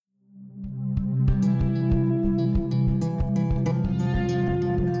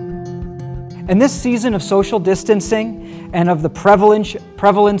In this season of social distancing and of the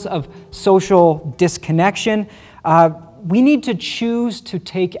prevalence of social disconnection, we need to choose to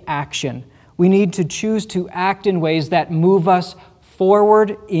take action. We need to choose to act in ways that move us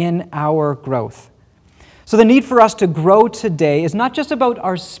forward in our growth. So the need for us to grow today is not just about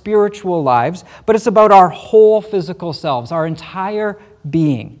our spiritual lives, but it's about our whole physical selves, our entire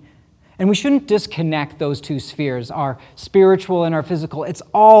being. And we shouldn't disconnect those two spheres, our spiritual and our physical. It's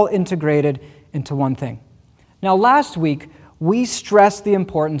all integrated into one thing. Now, last week, we stressed the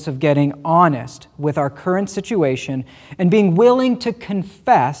importance of getting honest with our current situation and being willing to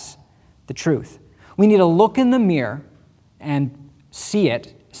confess the truth. We need to look in the mirror and see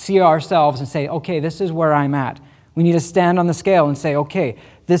ourselves and say, okay, this is where I'm at. We need to stand on the scale and say, okay,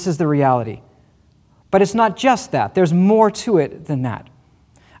 this is the reality. But it's not just that. There's more to it than that.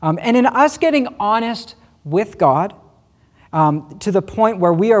 And in us getting honest with God, to the point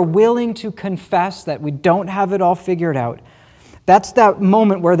where we are willing to confess that we don't have it all figured out, that's that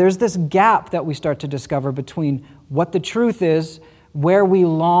moment where there's this gap that we start to discover between what the truth is, where we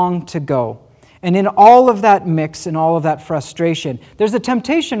long to go. And in all of that mix and all of that frustration, there's a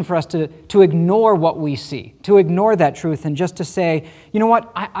temptation for us to ignore what we see, to ignore that truth and just to say, you know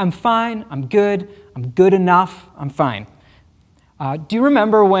what, I'm fine, I'm good enough, I'm fine. Do you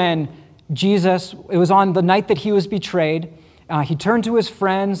remember when Jesus, it was on the night that he was betrayed, he turned to his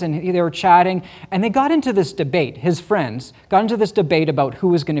friends and they were chatting, and they got into this debate. His friends got into this debate about who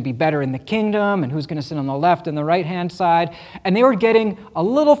was going to be better in the kingdom and who's going to sit on the left and the right-hand side, and they were getting a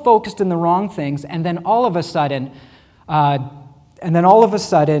little focused in the wrong things, and then all of a sudden,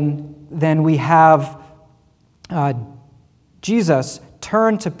 then we have Jesus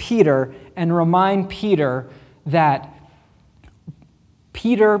turn to Peter and remind Peter that,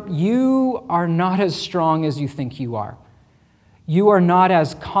 Peter, you are not as strong as you think you are. You are not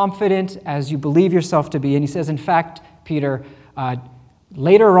as confident as you believe yourself to be. And he says, in fact, Peter,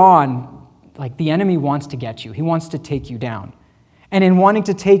 later on, like the enemy wants to get you. He wants to take you down. And in wanting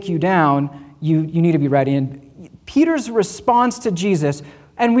to take you down, you need to be ready. And Peter's response to Jesus,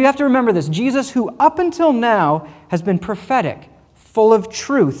 and we have to remember this, Jesus, who up until now has been prophetic, full of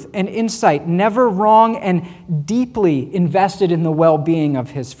truth and insight, never wrong, and deeply invested in the well-being of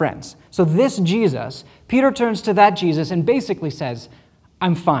his friends. So this Jesus, Peter turns to that Jesus and basically says,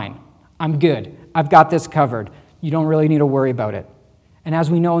 I'm fine, I'm good, I've got this covered. You don't really need to worry about it. And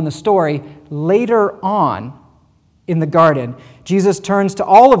as we know in the story, later on in the garden, Jesus turns to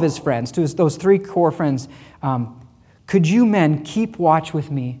all of his friends, to those three core friends, could you men keep watch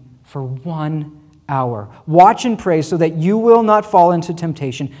with me for 1 hour? Watch and pray so that you will not fall into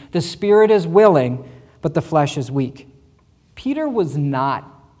temptation. The spirit is willing, but the flesh is weak. Peter was not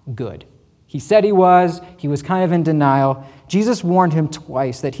good. He said he was kind of in denial. Jesus warned him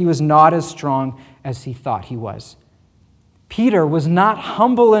twice that he was not as strong as he thought he was. Peter was not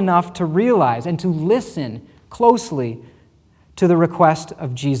humble enough to realize and to listen closely to the request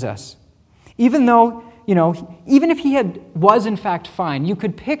of Jesus. Even though, even if he was in fact fine, you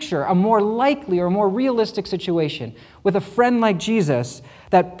could picture a more likely or more realistic situation with a friend like Jesus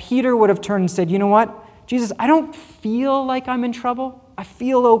that Peter would have turned and said, you know what, Jesus, I don't feel like I'm in trouble. I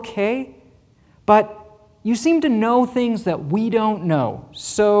feel okay, but you seem to know things that we don't know.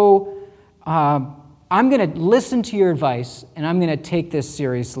 So I'm going to listen to your advice, and I'm going to take this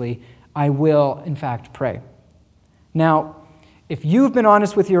seriously. I will, in fact, pray. Now, if you've been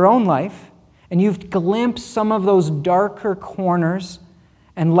honest with your own life, and you've glimpsed some of those darker corners,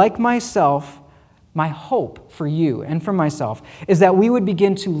 and like myself, my hope for you and for myself is that we would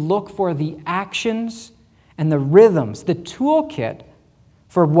begin to look for the actions and the rhythms, the toolkit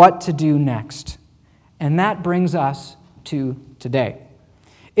for what to do next. And that brings us to today.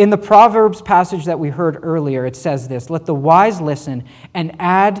 In the Proverbs passage that we heard earlier, it says this, let the wise listen and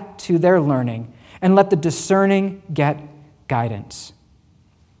add to their learning, and let the discerning get guidance.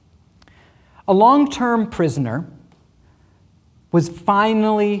 A long-term prisoner was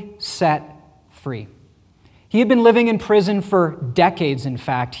finally set free. He had been living in prison for decades, in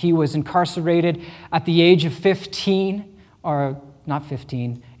fact. He was incarcerated at the age of 15, or not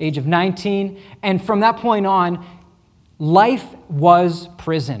 15, age of 19. And from that point on, life was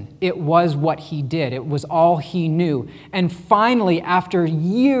prison. It was what he did. It was all he knew. And finally, after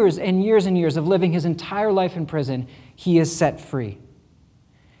years and years and years of living his entire life in prison, he is set free.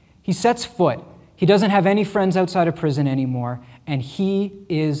 He sets foot. He doesn't have any friends outside of prison anymore, and he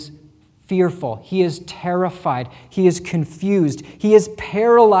is fearful. He is terrified. He is confused. He is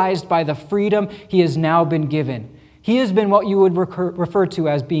paralyzed by the freedom he has now been given. He has been what you would refer to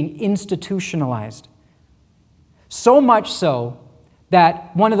as being institutionalized. So much so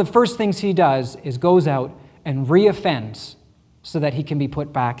that one of the first things he does is goes out and reoffends so that he can be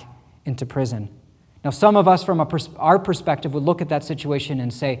put back into prison. Now, some of us from our perspective would look at that situation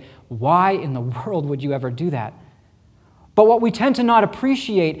and say, why in the world would you ever do that? But what we tend to not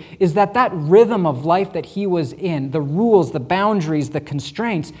appreciate is that that rhythm of life that he was in, the rules, the boundaries, the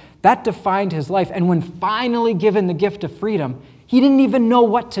constraints, that defined his life. And when finally given the gift of freedom, he didn't even know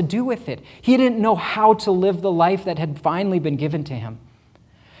what to do with it. He didn't know how to live the life that had finally been given to him.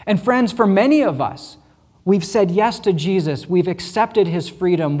 And friends, for many of us, we've said yes to Jesus. We've accepted his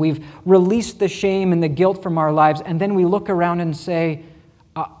freedom. We've released the shame and the guilt from our lives. And then we look around and say,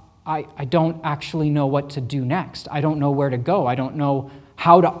 I don't actually know what to do next. I don't know where to go. I don't know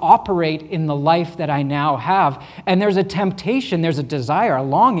how to operate in the life that I now have. And there's a temptation, there's a desire, a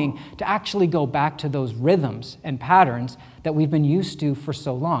longing to actually go back to those rhythms and patterns that we've been used to for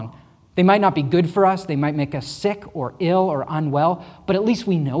so long. They might not be good for us. They might make us sick or ill or unwell, but at least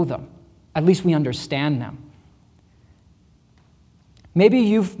we know them. At least we understand them. Maybe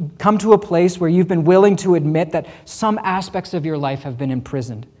you've come to a place where you've been willing to admit that some aspects of your life have been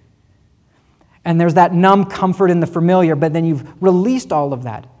imprisoned. And there's that numb comfort in the familiar, but then you've released all of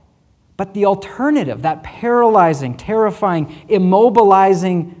that. But the alternative, that paralyzing, terrifying,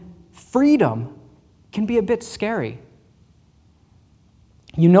 immobilizing freedom can be a bit scary.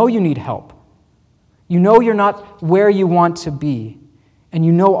 You know you need help. You know you're not where you want to be. And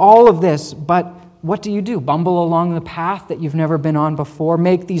you know all of this, but what do? Bumble along the path that you've never been on before?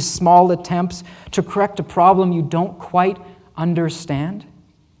 Make these small attempts to correct a problem you don't quite understand?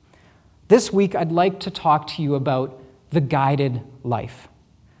 This week, I'd like to talk to you about the guided life.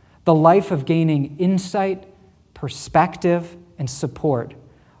 The life of gaining insight, perspective, and support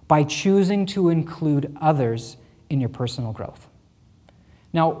by choosing to include others in your personal growth.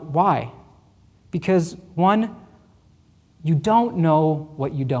 Now, why? Because one, you don't know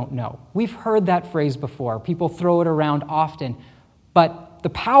what you don't know. We've heard that phrase before. People throw it around often. But the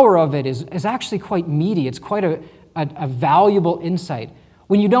power of it is actually quite meaty. It's quite a valuable insight.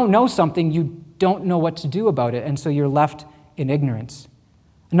 When you don't know something, you don't know what to do about it, and so you're left in ignorance.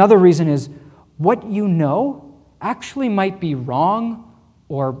 Another reason is what you know actually might be wrong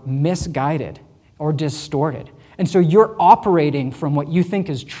or misguided or distorted. And so you're operating from what you think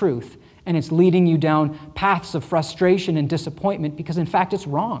is truth, and it's leading you down paths of frustration and disappointment because, in fact, it's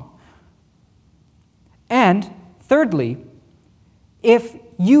wrong. And thirdly, if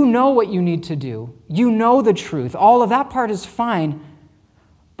you know what you need to do, you know the truth, all of that part is fine,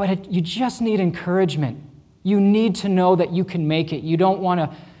 but you just need encouragement. You need to know that you can make it. You don't want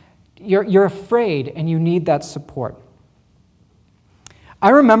to, you're afraid, and you need that support. I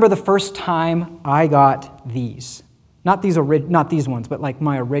remember the first time I got these. Not these ones, but like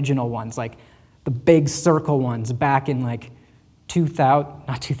my original ones, like the big circle ones back in like 2000,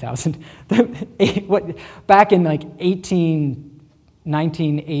 not 2000, back in like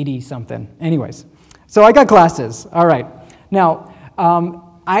 1980 something. Anyways, so I got glasses. All right. Now,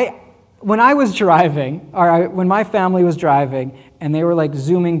 when I was driving, when my family was driving, and they were like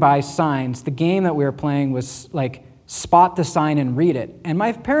zooming by signs, the game that we were playing was like spot the sign and read it. And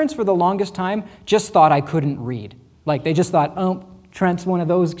my parents, for the longest time, just thought I couldn't read. Like they just thought, oh, Trent's one of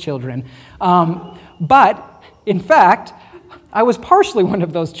those children. But in fact, I was partially one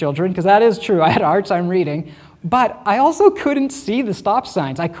of those children, because that is true. I had a hard time reading. But I also couldn't see the stop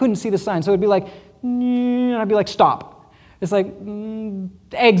signs. I couldn't see the signs. So it'd be like, and I'd be like, stop. It's like,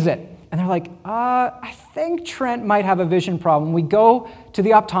 exit. And they're like, I think Trent might have a vision problem. We go to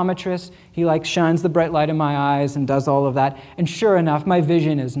the optometrist. He like shines the bright light in my eyes and does all of that. And sure enough, my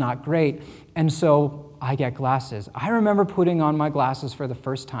vision is not great. And so I get glasses. I remember putting on my glasses for the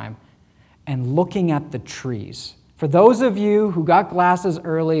first time and looking at the trees. For those of you who got glasses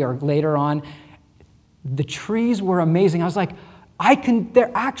early or later on, the trees were amazing. I was like,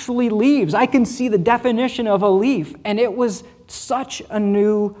 they're actually leaves. I can see the definition of a leaf. And it was such a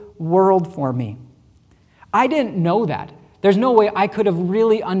new world for me. I didn't know that. There's no way I could have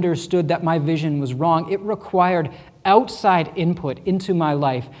really understood that my vision was wrong. It required outside input into my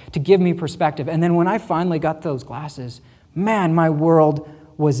life to give me perspective. And then when I finally got those glasses, man, my world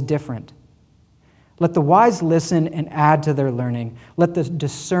was different. Let the wise listen and add to their learning. Let the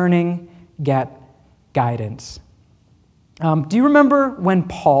discerning get guidance. Do you remember when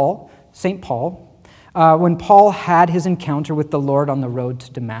St. Paul, when Paul had his encounter with the Lord on the road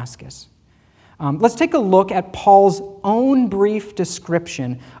to Damascus? Let's take a look at Paul's own brief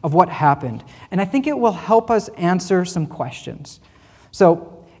description of what happened, and I think it will help us answer some questions.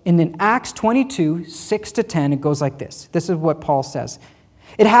 So in Acts 22, 6-10, it goes like this. This is what Paul says.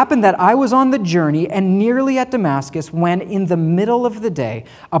 It happened that I was on the journey and nearly at Damascus when, in the middle of the day,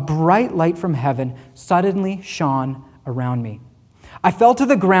 a bright light from heaven suddenly shone around me. I fell to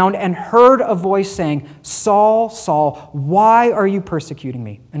the ground and heard a voice saying, 'Saul, Saul, why are you persecuting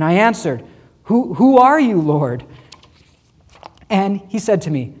me?' And I answered, 'Who are you, Lord?' And he said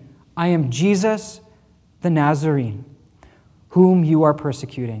to me, 'I am Jesus the Nazarene, whom you are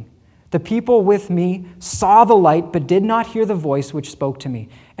persecuting.' The people with me saw the light, but did not hear the voice which spoke to me.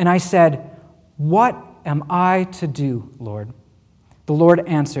 And I said, 'What am I to do, Lord?' The Lord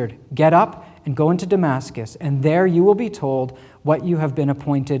answered, 'Get up and go into Damascus, and there you will be told what you have been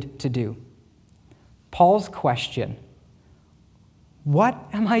appointed to do.'" Paul's question, "What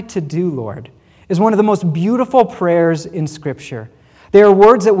am I to do, Lord?" is one of the most beautiful prayers in Scripture. They are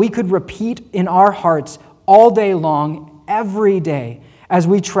words that we could repeat in our hearts all day long, every day, as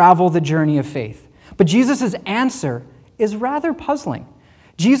we travel the journey of faith. But Jesus' answer is rather puzzling.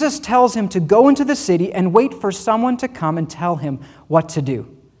 Jesus tells him to go into the city and wait for someone to come and tell him what to do.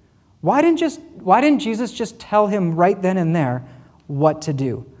 Why didn't Jesus just tell him right then and there what to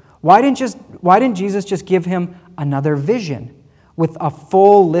do? Why didn't Jesus just give him another vision with a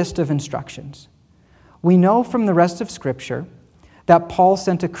full list of instructions? We know from the rest of Scripture that Paul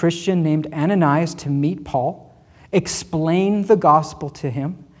sent a Christian named Ananias to meet Paul, explain the gospel to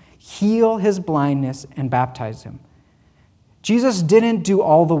him, heal his blindness, and baptize him. Jesus didn't do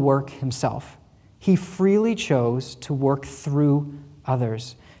all the work himself. He freely chose to work through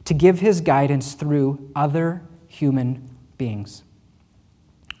others, to give his guidance through other human beings.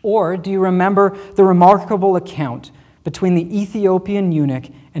 Or do you remember the remarkable account between the Ethiopian eunuch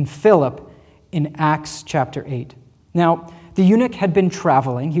and Philip in Acts chapter 8? Now, the eunuch had been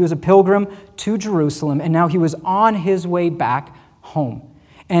traveling. He was a pilgrim to Jerusalem, and now he was on his way back home.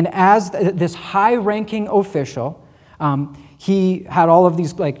 And as this high-ranking official, he had all of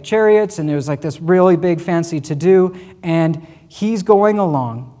these chariots, and there was this really big fancy to-do, and he's going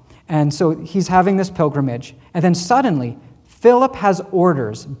along. And so he's having this pilgrimage. And then suddenly, Philip has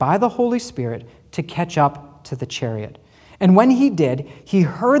orders by the Holy Spirit to catch up to the chariot. And when he did, he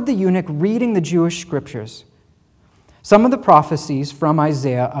heard the eunuch reading the Jewish scriptures, some of the prophecies from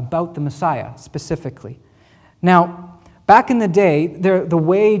Isaiah about the Messiah specifically. Now, back in the day, the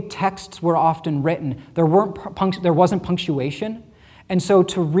way texts were often written, there wasn't punctuation. And so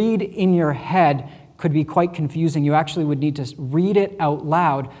to read in your head could be quite confusing. You actually would need to read it out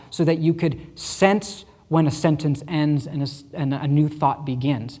loud so that you could sense when a sentence ends and a new thought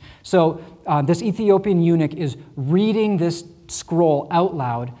begins. So this Ethiopian eunuch is reading this scroll out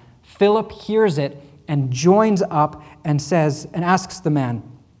loud. Philip hears it and joins up and asks the man,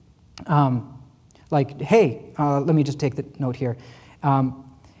 hey, let me just take the note here.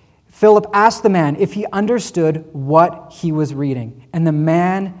 Philip asked the man if he understood what he was reading. And the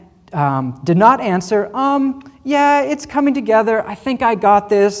man did not answer, yeah, it's coming together. I think I got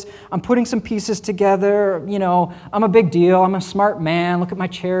this. I'm putting some pieces together. I'm a big deal. I'm a smart man. Look at my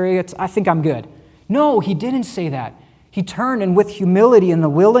chariots. I think I'm good. No, he didn't say that. He turned, and with humility and the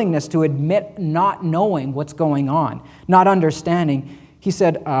willingness to admit not knowing what's going on, not understanding, he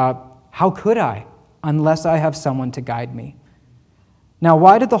said, how could I, unless I have someone to guide me? Now,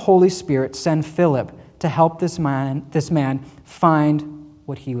 why did the Holy Spirit send Philip to help this man find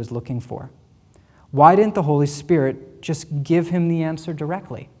what he was looking for? Why didn't the Holy Spirit just give him the answer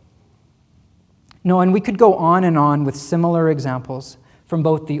directly? No, and we could go on and on with similar examples from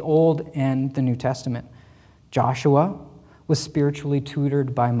both the Old and the New Testament. Joshua was spiritually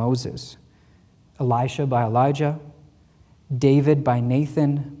tutored by Moses, Elisha by Elijah, David by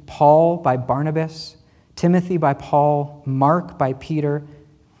Nathan, Paul by Barnabas, Timothy by Paul, Mark by Peter.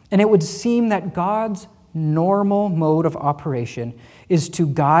 And it would seem that God's normal mode of operation is to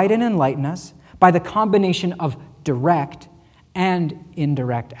guide and enlighten us by the combination of direct and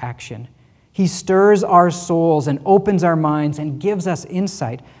indirect action. He stirs our souls and opens our minds and gives us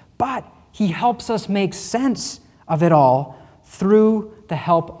insight, but he helps us make sense of it all through the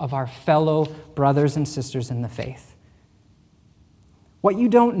help of our fellow brothers and sisters in the faith. What you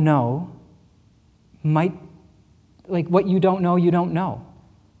don't know you don't know.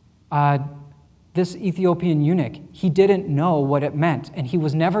 This Ethiopian eunuch, he didn't know what it meant, and he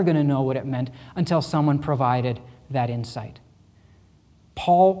was never going to know what it meant until someone provided that insight.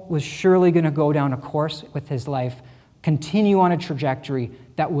 Paul was surely going to go down a course with his life, continue on a trajectory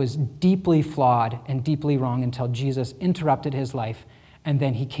that was deeply flawed and deeply wrong until Jesus interrupted his life, and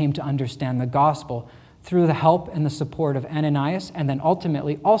then he came to understand the gospel through the help and the support of Ananias, and then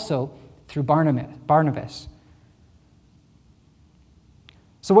ultimately also through Barnabas.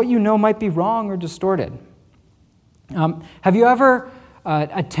 So what you know might be wrong or distorted. Have you ever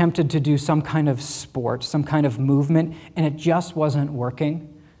attempted to do some kind of sport, some kind of movement, and it just wasn't working?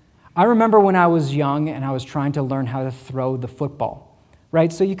 I remember when I was young and I was trying to learn how to throw the football,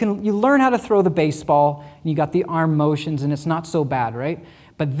 right? So you learn how to throw the baseball, and you got the arm motions, and it's not so bad, right?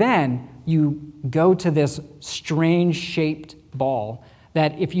 But then you go to this strange-shaped ball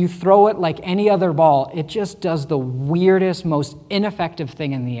that if you throw it like any other ball, it just does the weirdest, most ineffective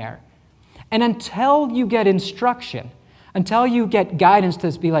thing in the air. And until you get instruction, until you get guidance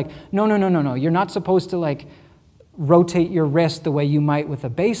to be like, no, you're not supposed to like rotate your wrist the way you might with a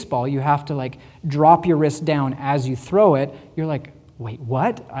baseball. You have to like drop your wrist down as you throw it. You're like, wait,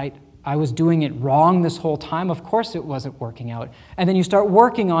 what? I was doing it wrong this whole time. Of course it wasn't working out. And then you start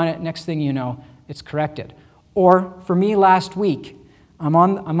working on it. Next thing you know, it's corrected. Or for me last week, I'm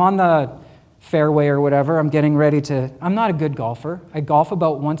on the fairway or whatever. I'm getting ready to, I'm not a good golfer. I golf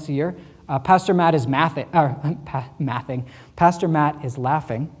about once a year. Pastor Matt is Pastor Matt is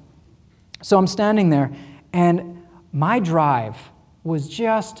laughing. So I'm standing there, and my drive was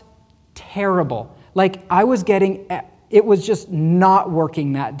just terrible. Like it was just not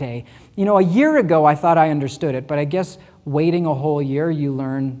working that day. You know, a year ago I thought I understood it, but I guess waiting a whole year, you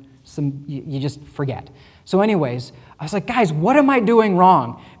learn you just forget. So anyways, I was like, guys, what am I doing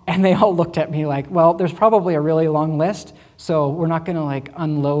wrong? And they all looked at me like, well, there's probably a really long list, so we're not going to like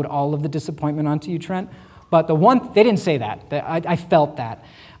unload all of the disappointment onto you, Trent. But they didn't say that. I felt that.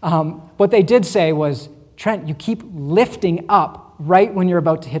 What they did say was, Trent, you keep lifting up right when you're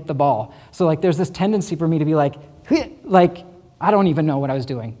about to hit the ball. So like there's this tendency for me to be like I don't even know what I was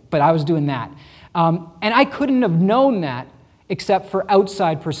doing, but I was doing that. And I couldn't have known that except for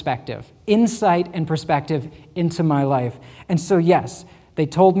outside perspective, insight and perspective into my life. And so yes, they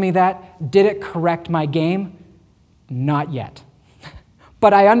told me that. Did it correct my game? Not yet.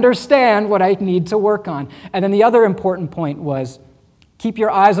 But I understand what I need to work on. And then the other important point was, keep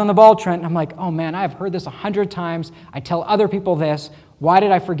your eyes on the ball, Trent. And I'm like, oh man, I've heard this 100 times. I tell other people this. Why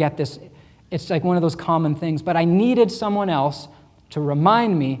did I forget this? It's like one of those common things. But I needed someone else to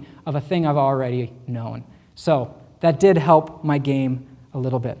remind me of a thing I've already known. So that did help my game a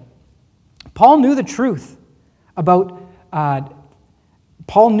little bit. Paul knew the truth about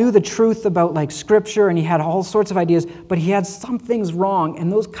like Scripture, and he had all sorts of ideas, but he had some things wrong,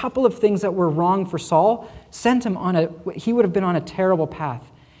 and those couple of things that were wrong for Saul sent him he would have been on a terrible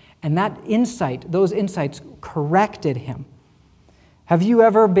path. And those insights corrected him. Have you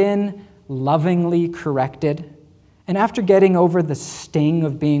ever been lovingly corrected? And after getting over the sting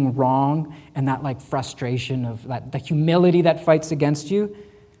of being wrong and that like frustration of the humility that fights against you,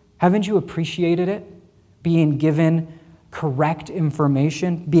 haven't you appreciated it? Being given correct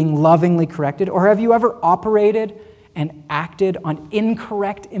information, being lovingly corrected? Or have you ever operated and acted on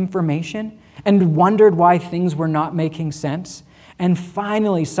incorrect information and wondered why things were not making sense? And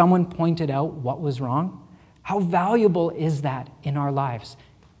finally, someone pointed out what was wrong? How valuable is that in our lives?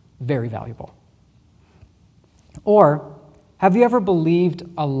 Very valuable. Or have you ever believed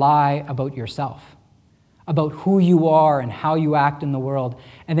a lie about yourself, about who you are and how you act in the world,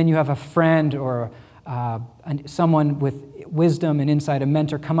 and then you have a friend or someone with wisdom and insight, a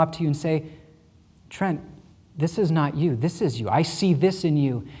mentor, come up to you and say, Trent, this is not you, this is you. I see this in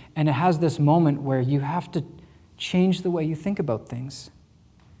you. And it has this moment where you have to change the way you think about things.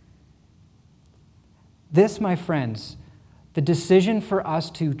 This, my friends, the decision for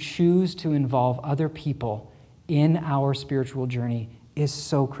us to choose to involve other people in our spiritual journey is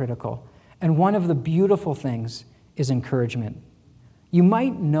so critical. And one of the beautiful things is encouragement. You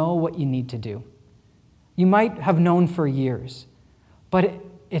might know what you need to do. You might have known for years, but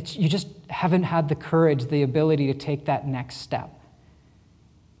you just haven't had the courage, the ability to take that next step.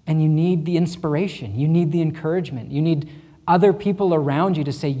 And you need the inspiration. You need the encouragement. You need other people around you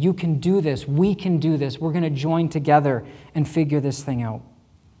to say, you can do this. We can do this. We're going to join together and figure this thing out.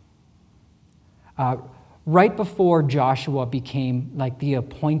 Right before Joshua became like the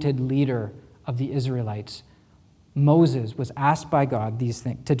appointed leader of the Israelites, Moses was asked by God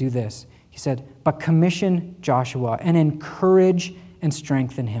to do this. He said, but commission Joshua and encourage and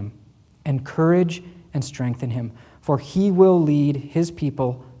strengthen him. Encourage and strengthen him, for he will lead his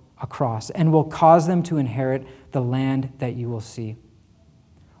people across and will cause them to inherit the land that you will see.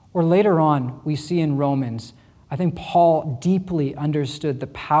 Or later on, we see in Romans, I think Paul deeply understood the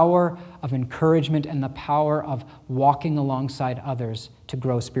power of encouragement and the power of walking alongside others to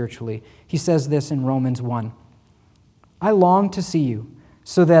grow spiritually. He says this in Romans 1. I long to see you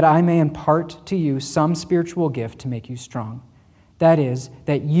so that I may impart to you some spiritual gift to make you strong. That is,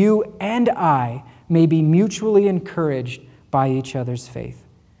 that you and I may be mutually encouraged by each other's faith.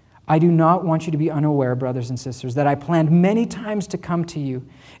 I do not want you to be unaware, brothers and sisters, that I planned many times to come to you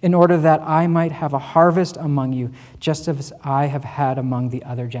in order that I might have a harvest among you, just as I have had among the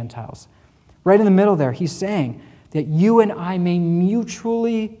other Gentiles. Right in the middle there, he's saying that you and I may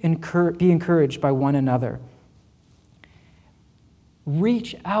mutually be encouraged by one another.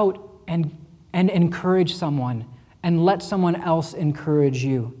 Reach out and encourage someone, and let someone else encourage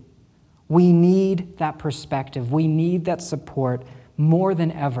you. We need that perspective. We need that support more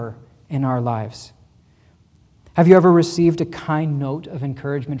than ever in our lives. Have you ever received a kind note of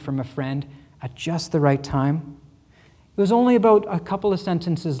encouragement from a friend at just the right time? It was only about a couple of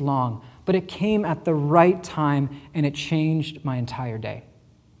sentences long, but it came at the right time, and it changed my entire day.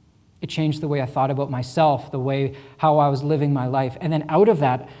 It changed the way I thought about myself, the way how I was living my life. And then out of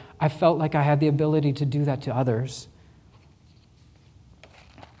that, I felt like I had the ability to do that to others.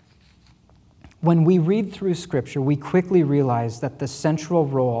 When we read through Scripture, we quickly realize that there's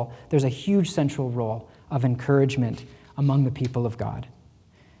a huge central role of encouragement among the people of God.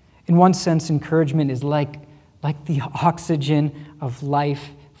 In one sense, encouragement is like the oxygen of life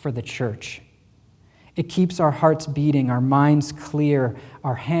for the church. It keeps our hearts beating, our minds clear,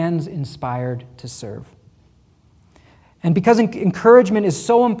 our hands inspired to serve. And because encouragement is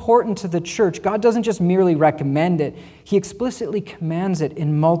so important to the church, God doesn't just merely recommend it, He explicitly commands it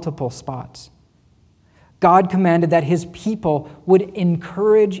in multiple spots. God commanded that His people would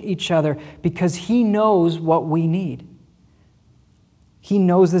encourage each other because He knows what we need. He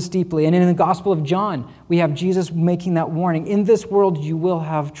knows this deeply. And in the Gospel of John, we have Jesus making that warning. In this world you will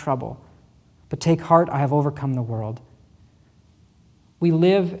have trouble, but take heart, I have overcome the world. We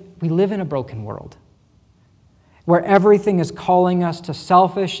live in a broken world where everything is calling us to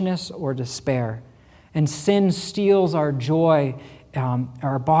selfishness or despair. And sin steals our joy,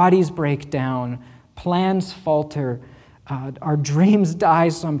 our bodies break down, plans falter, our dreams die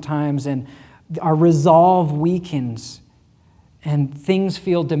sometimes, and our resolve weakens, and things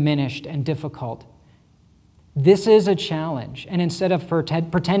feel diminished and difficult. This is a challenge, and instead of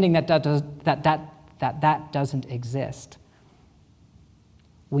pretending that doesn't exist,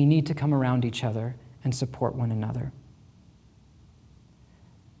 we need to come around each other and support one another.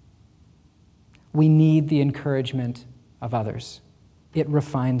 We need the encouragement of others. It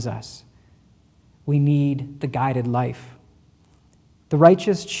refines us. We need the guided life. The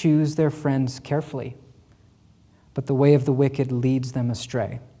righteous choose their friends carefully, but the way of the wicked leads them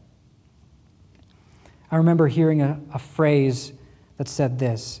astray. I remember hearing a phrase that said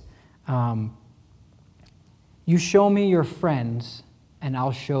this, you show me your friends, and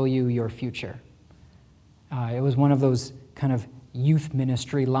I'll show you your future. It was one of those kind of youth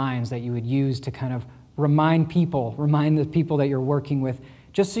ministry lines that you would use to kind of remind the people that you're working with,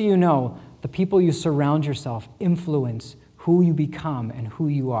 just so you know, the people you surround yourself influence who you become and who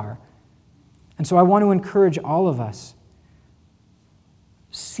you are. And so I want to encourage all of us,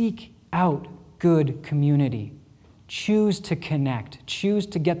 seek out good community. Choose to connect. Choose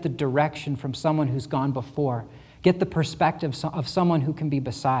to get the direction from someone who's gone before. Get the perspective of someone who can be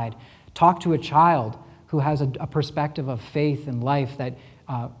beside. Talk to a child who has a perspective of faith and life that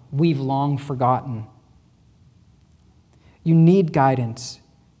we've long forgotten. You need guidance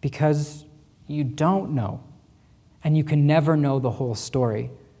because you don't know, and you can never know the whole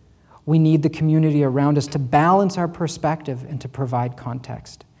story. We need the community around us to balance our perspective and to provide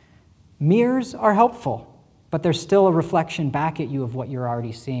context. Mirrors are helpful, but they're still a reflection back at you of what you're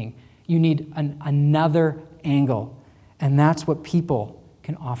already seeing. You need another angle, and that's what people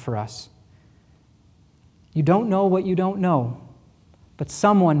can offer us. You don't know what you don't know, but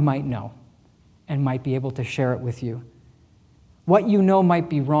someone might know and might be able to share it with you. What you know might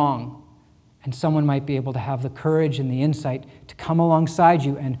be wrong, and someone might be able to have the courage and the insight to come alongside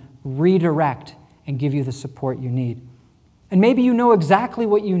you and redirect and give you the support you need. And maybe you know exactly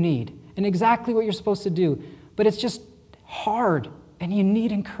what you need and exactly what you're supposed to do, but it's just hard and you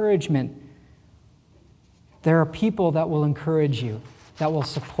need encouragement. There are people that will encourage you, that will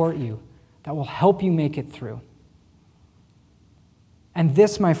support you, that will help you make it through. And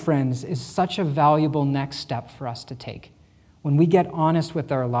this, my friends, is such a valuable next step for us to take. When we get honest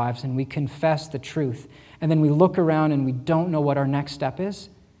with our lives and we confess the truth, and then we look around and we don't know what our next step is,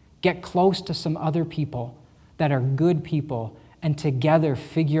 get close to some other people that are good people and together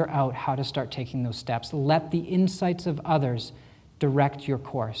figure out how to start taking those steps. Let the insights of others direct your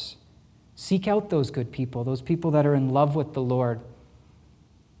course. Seek out those good people, those people that are in love with the Lord.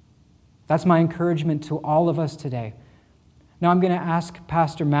 That's my encouragement to all of us today. Now I'm going to ask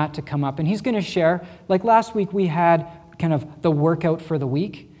Pastor Matt to come up, and he's going to share, like last week we had kind of the workout for the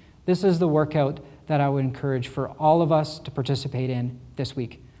week. This is the workout that I would encourage for all of us to participate in this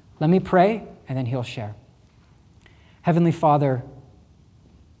week. Let me pray, and then he'll share. Heavenly Father,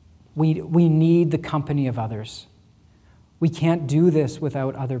 we need the company of others. We can't do this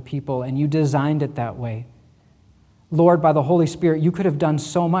without other people, and you designed it that way. Lord, by the Holy Spirit, you could have done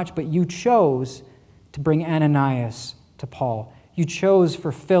so much, but you chose to bring Ananias to Paul. You chose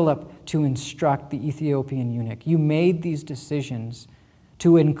for Philip to instruct the Ethiopian eunuch. You made these decisions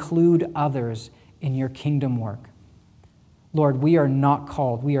to include others in your kingdom work. Lord, we are not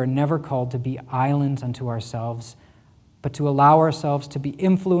called, we are never called to be islands unto ourselves, but to allow ourselves to be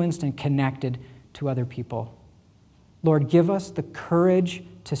influenced and connected to other people. Lord, give us the courage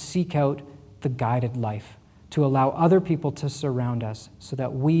to seek out the guided life, to allow other people to surround us so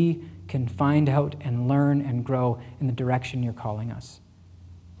that we can find out and learn and grow in the direction you're calling us.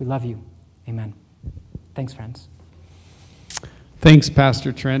 We love you. Amen. Thanks, friends. Thanks,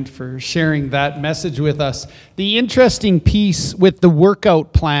 Pastor Trent, for sharing that message with us. The interesting piece with the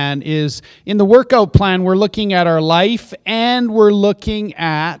workout plan is, in the workout plan, we're looking at our life and we're looking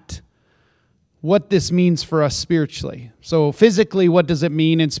at what this means for us spiritually. So physically, what does it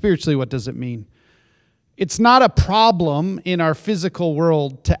mean? And spiritually, what does it mean? It's not a problem in our physical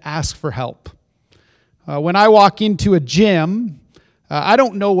world to ask for help. When I walk into a gym, I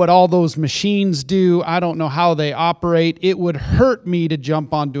don't know what all those machines do. I don't know how they operate. It would hurt me to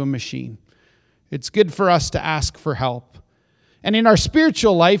jump onto a machine. It's good for us to ask for help. And in our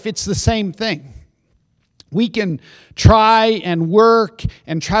spiritual life, it's the same thing. We can try and work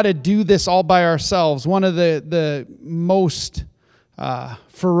and try to do this all by ourselves. One of the most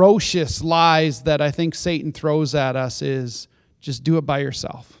ferocious lies that I think Satan throws at us is just do it by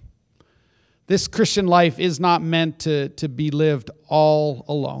yourself. This Christian life is not meant to be lived all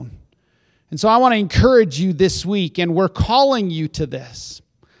alone. And so I want to encourage you this week, and we're calling you to this.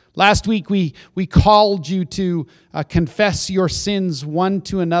 Last week we called you to confess your sins one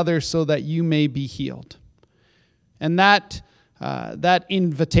to another so that you may be healed. And that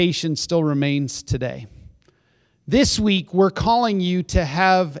invitation still remains today. This week, we're calling you to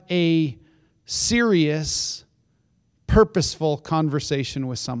have a serious, purposeful conversation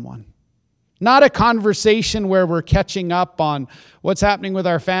with someone. Not a conversation where we're catching up on what's happening with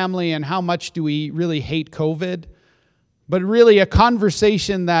our family and how much do we really hate COVID, but really a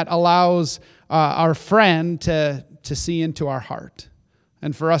conversation that allows our friend to see into our heart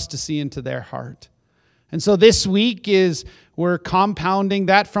and for us to see into their heart. And so this week we're compounding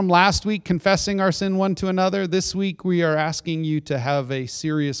that from last week, confessing our sin one to another. This week we are asking you to have a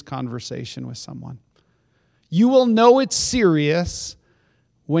serious conversation with someone. You will know it's serious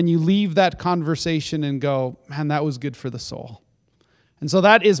when you leave that conversation and go, man, that was good for the soul. And so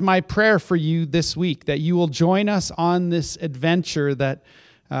that is my prayer for you this week, that you will join us on this adventure that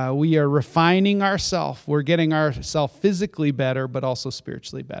we are refining ourselves. We're getting ourselves physically better, but also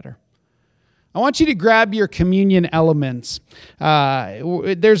spiritually better. I want you to grab your communion elements.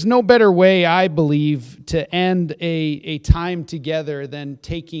 There's no better way, I believe, to end a time together than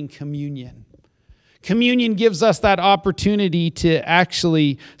taking communion. Communion gives us that opportunity to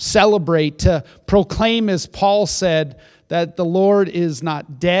actually celebrate, to proclaim, as Paul said, that the Lord is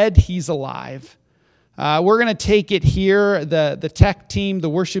not dead, he's alive. We're going to take it here. The tech team, the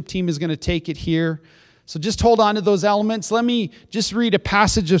worship team is going to take it here. So just hold on to those elements. Let me just read a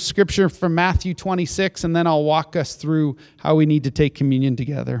passage of Scripture from Matthew 26, and then I'll walk us through how we need to take communion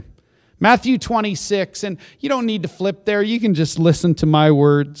together. Matthew 26, and you don't need to flip there. You can just listen to my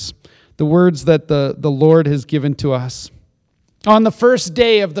words, the words that the Lord has given to us. On the first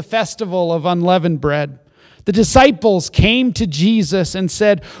day of the festival of unleavened bread, the disciples came to Jesus and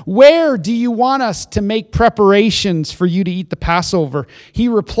said, "Where do you want us to make preparations for you to eat the Passover?" He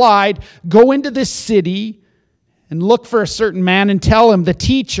replied, "Go into this city and look for a certain man and tell him, the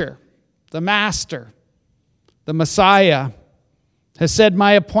teacher, the master, the Messiah, has said,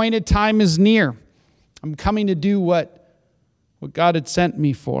 my appointed time is near. I'm coming to do what God had sent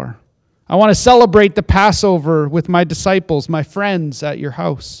me for. I want to celebrate the Passover with my disciples, my friends at your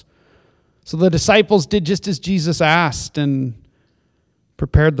house." So the disciples did just as Jesus asked and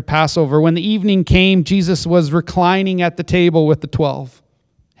prepared the Passover. When the evening came, Jesus was reclining at the table with the 12,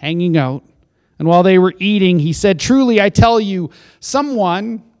 hanging out. And while they were eating, he said, "Truly, I tell you,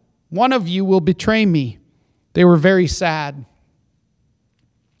 one of you will betray me." They were very sad.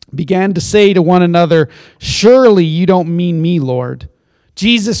 Began to say to one another, "Surely you don't mean me, Lord."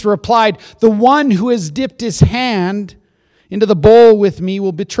 Jesus replied, "The one who has dipped his hand into the bowl with me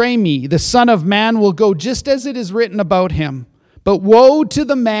will betray me. The Son of Man will go just as it is written about him. But woe to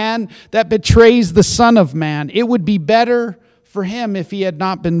the man that betrays the Son of Man. It would be better for him if he had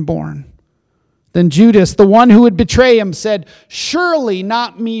not been born." Then Judas, the one who would betray him, said, "Surely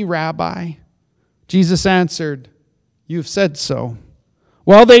not me, Rabbi." Jesus answered, "You've said so."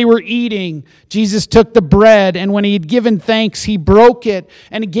 While they were eating, Jesus took the bread, and when he had given thanks, he broke it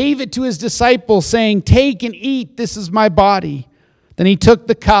and gave it to his disciples, saying, "Take and eat, this is my body." Then he took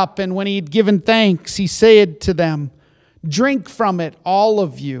the cup, and when he had given thanks, he said to them, "Drink from it, all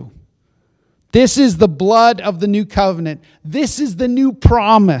of you. This is the blood of the new covenant. This is the new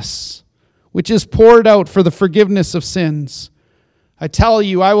promise, which is poured out for the forgiveness of sins. I tell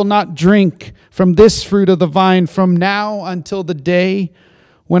you, I will not drink from this fruit of the vine from now until the day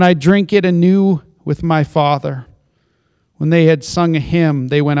when I drink it anew with my Father." When they had sung a hymn,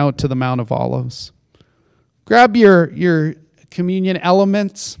 they went out to the Mount of Olives. Grab your communion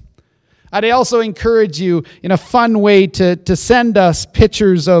elements. I'd also encourage you in a fun way to send us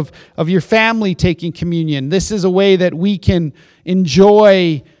pictures of your family taking communion. This is a way that we can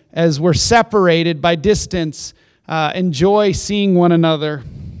enjoy, as we're separated by distance, enjoy seeing one another.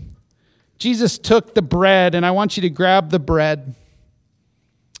 Jesus took the bread, and I want you to grab the bread.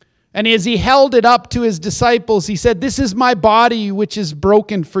 And as he held it up to his disciples, he said, "This is my body, which is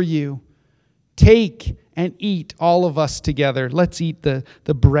broken for you. Take and eat, all of us together." Let's eat the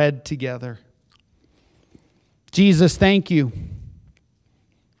bread together. Jesus, thank you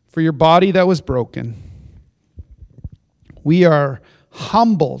for your body that was broken. We are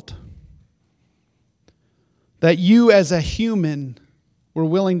humbled that you as a human were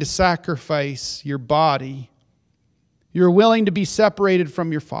willing to sacrifice your body. You're willing to be separated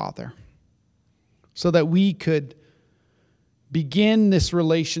from your Father so that we could begin this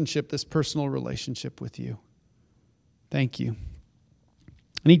relationship, this personal relationship with you. Thank you.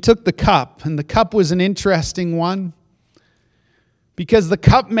 And he took the cup, and the cup was an interesting one because the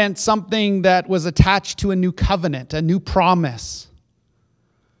cup meant something that was attached to a new covenant, a new promise.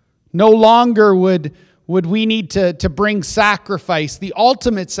 No longer would we need to bring sacrifice. The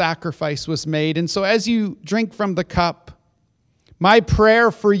ultimate sacrifice was made. And so as you drink from the cup, my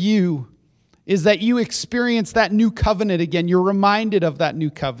prayer for you is that you experience that new covenant again. You're reminded of that new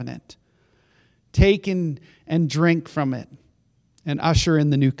covenant. Take and drink from it and usher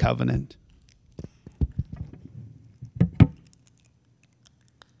in the new covenant.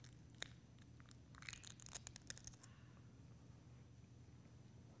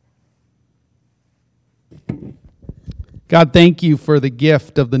 God, thank you for the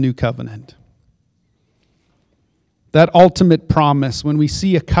gift of the new covenant. That ultimate promise, when we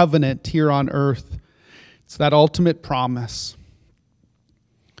see a covenant here on earth, it's that ultimate promise.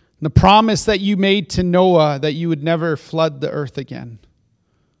 The promise that you made to Noah that you would never flood the earth again.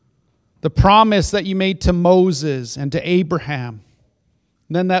 The promise that you made to Moses and to Abraham.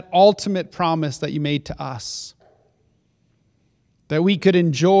 And then that ultimate promise that you made to us. That we could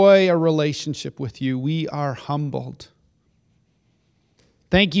enjoy a relationship with you. We are humbled.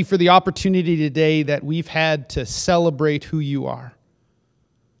 Thank you for the opportunity today that we've had to celebrate who you are.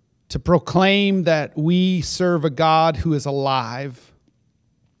 To proclaim that we serve a God who is alive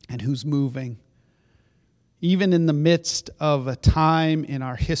and who's moving. Even in the midst of a time in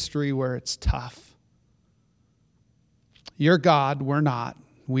our history where it's tough. You're God, we're not.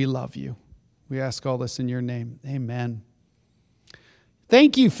 We love you. We ask all this in your name. Amen.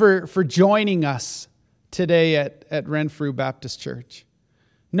 Thank you for joining us today at Renfrew Baptist Church.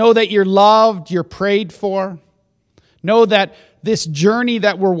 Know that you're loved, you're prayed for. Know that this journey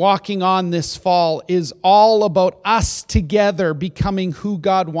that we're walking on this fall is all about us together becoming who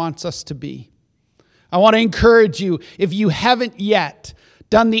God wants us to be. I want to encourage you, if you haven't yet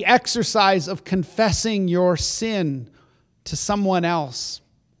done the exercise of confessing your sin to someone else,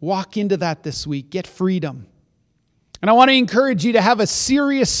 walk into that this week. Get freedom. And I want to encourage you to have a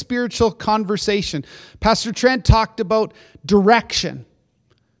serious spiritual conversation. Pastor Trent talked about direction.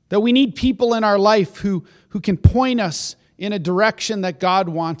 That we need people in our life who can point us in a direction that God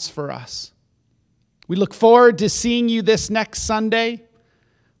wants for us. We look forward to seeing you this next Sunday.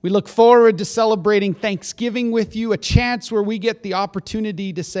 We look forward to celebrating Thanksgiving with you, a chance where we get the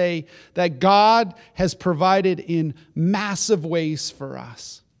opportunity to say that God has provided in massive ways for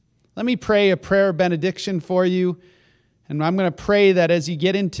us. Let me pray a prayer of benediction for you. And I'm going to pray that as you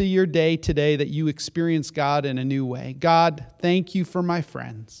get into your day today, that you experience God in a new way. God, thank you for my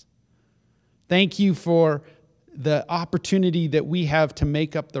friends. Thank you for the opportunity that we have to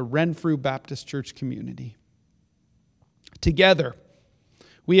make up the Renfrew Baptist Church community. Together,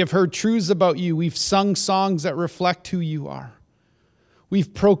 we have heard truths about you. We've sung songs that reflect who you are.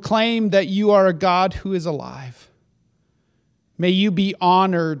 We've proclaimed that you are a God who is alive. May you be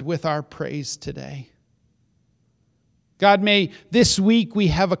honored with our praise today. God, may this week we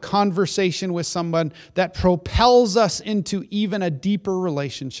have a conversation with someone that propels us into even a deeper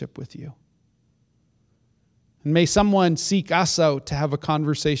relationship with you. And may someone seek us out to have a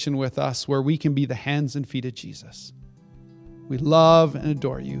conversation with us where we can be the hands and feet of Jesus. We love and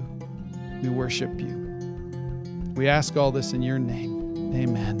adore you. We worship you. We ask all this in your name.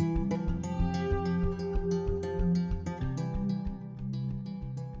 Amen.